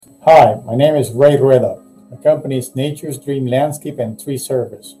Hi, my name is Ray Rueda. My company is Nature's Dream Landscape and Tree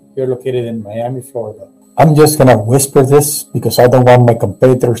Service. We're located in Miami, Florida. I'm just gonna whisper this because I don't want my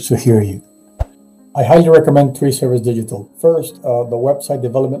competitors to hear you. I highly recommend Tree Service Digital. First, the website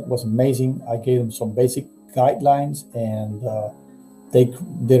development was amazing. I gave them some basic guidelines and they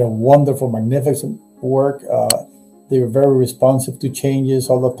did a wonderful, magnificent work. They were very responsive to changes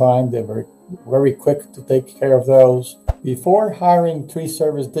all the time. They were very quick to take care of those. Before hiring Tree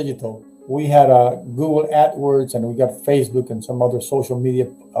Service Digital, we had Google AdWords and we got Facebook and some other social media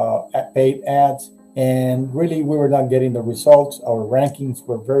paid ads. And really, we were not getting the results. Our rankings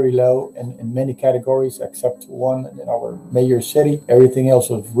were very low in many categories, except one in our major city. Everything else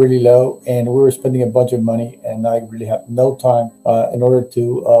was really low, and we were spending a bunch of money. And I really had no time in order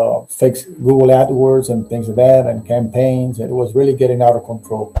to fix Google AdWords and things like that, and campaigns. It was really getting out of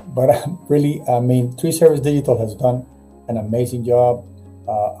control. But Tree Service Digital has done an amazing job.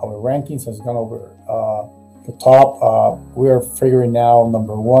 Our rankings has gone over the top. We are figuring now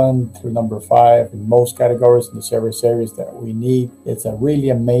number 1 through number 5 in most categories in the service areas that we need. It's a really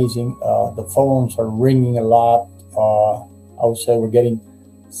amazing. The phones are ringing a lot. I would say we're getting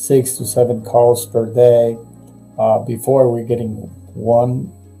 6 to 7 calls per day. Before we're getting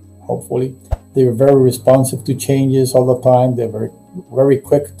one, hopefully. They were very responsive to changes all the time. They were very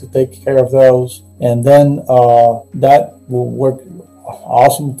quick to take care of those. And then that will work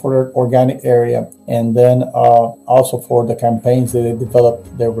awesome for the organic area. And then also for the campaigns that they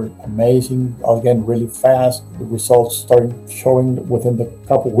developed, they were amazing. Again, really fast. The results started showing within the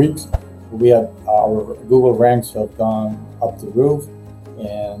couple weeks. We had our Google ranks have gone up the roof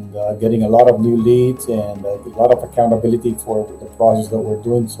and getting a lot of new leads and a lot of accountability for the process that we're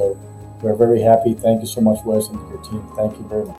doing. So we're very happy. Thank you so much, Wes, and your team. Thank you very much.